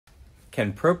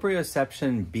Can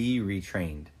proprioception be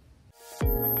retrained?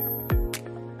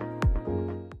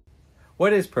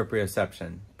 What is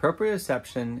proprioception?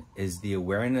 Proprioception is the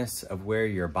awareness of where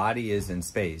your body is in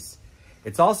space.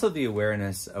 It's also the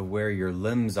awareness of where your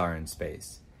limbs are in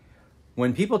space.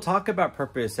 When people talk about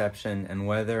proprioception and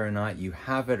whether or not you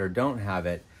have it or don't have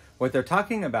it, what they're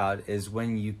talking about is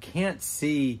when you can't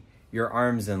see your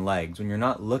arms and legs, when you're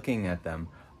not looking at them,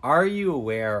 are you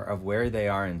aware of where they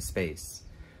are in space?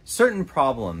 Certain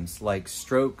problems like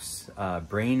strokes,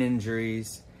 brain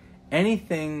injuries,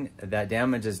 anything that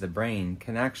damages the brain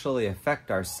can actually affect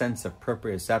our sense of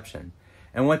proprioception.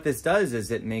 And what this does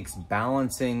is it makes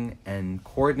balancing and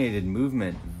coordinated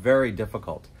movement very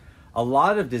difficult. A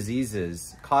lot of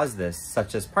diseases cause this,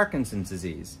 such as Parkinson's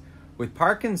disease. With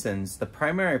Parkinson's, the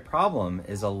primary problem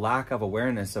is a lack of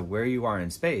awareness of where you are in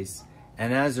space,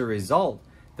 and as a result,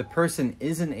 the person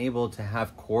isn't able to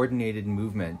have coordinated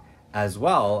movement as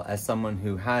well as someone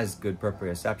who has good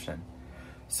proprioception.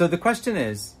 So the question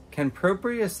is, can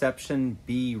proprioception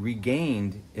be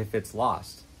regained if it's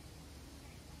lost?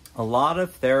 A lot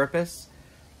of therapists,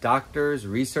 doctors,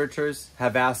 researchers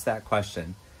have asked that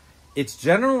question. It's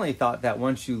generally thought that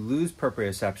once you lose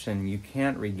proprioception, you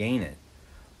can't regain it.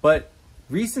 But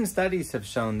recent studies have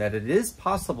shown that it is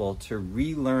possible to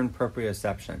relearn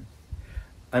proprioception.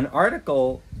 An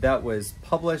article that was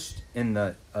published in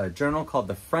the journal called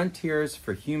The Frontiers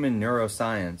for Human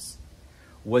Neuroscience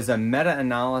was a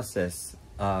meta-analysis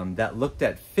that looked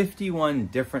at 51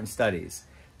 different studies.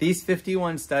 These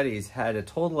 51 studies had a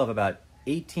total of about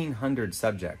 1,800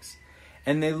 subjects.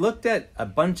 And they looked at a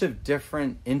bunch of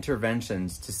different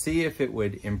interventions to see if it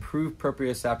would improve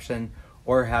proprioception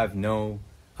or have no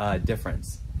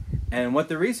difference. And what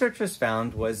the researchers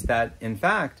found was that, in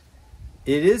fact,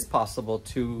 it is possible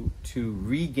to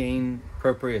regain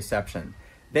proprioception.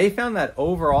 They found that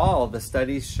overall, the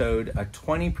studies showed a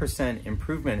 20%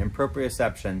 improvement in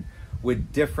proprioception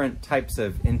with different types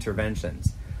of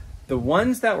interventions. The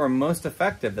ones that were most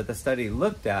effective that the study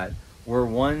looked at were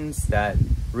ones that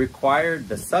required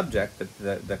the subject,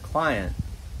 the client,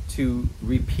 to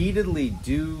repeatedly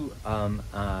do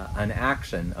an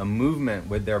action, a movement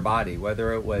with their body,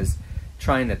 whether it was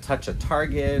trying to touch a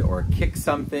target or kick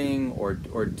something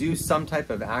or do some type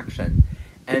of action,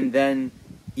 and then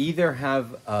either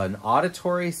have an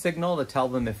auditory signal to tell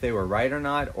them if they were right or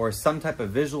not, or some type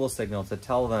of visual signal to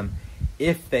tell them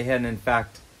if they had in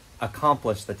fact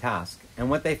accomplished the task. And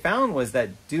what they found was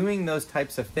that doing those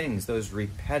types of things, those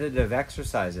repetitive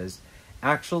exercises,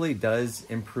 actually does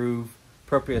improve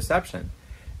proprioception.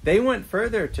 They went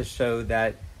further to show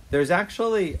that there's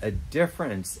actually a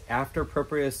difference after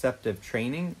proprioceptive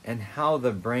training and how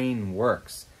the brain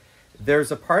works.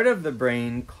 There's a part of the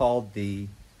brain called the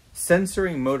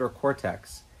sensory motor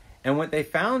cortex. And what they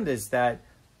found is that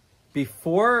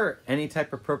before any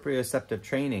type of proprioceptive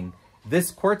training,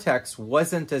 this cortex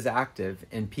wasn't as active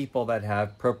in people that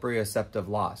have proprioceptive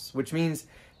loss, which means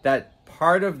that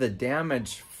part of the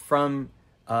damage from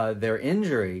their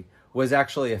injury was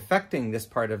actually affecting this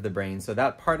part of the brain. So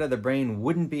that part of the brain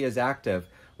wouldn't be as active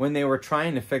when they were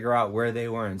trying to figure out where they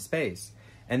were in space.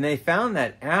 And they found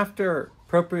that after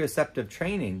proprioceptive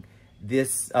training,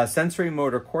 this sensory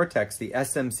motor cortex, the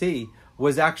SMC,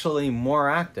 was actually more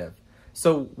active.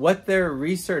 So what their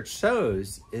research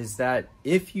shows is that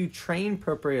if you train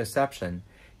proprioception,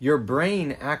 your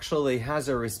brain actually has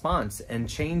a response and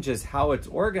changes how it's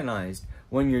organized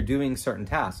when you're doing certain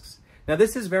tasks. Now,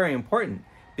 this is very important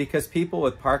because people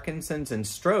with Parkinson's and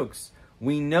strokes,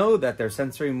 we know that their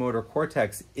sensory motor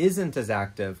cortex isn't as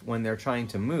active when they're trying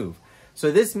to move.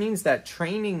 So this means that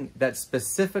training that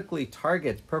specifically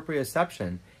targets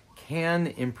proprioception can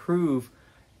improve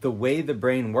the way the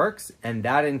brain works, and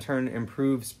that in turn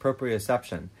improves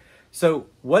proprioception. So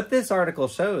what this article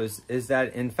shows is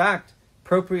that, in fact,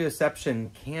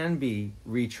 proprioception can be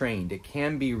retrained, it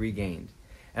can be regained.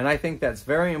 And I think that's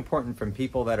very important from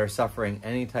people that are suffering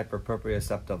any type of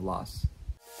proprioceptive loss.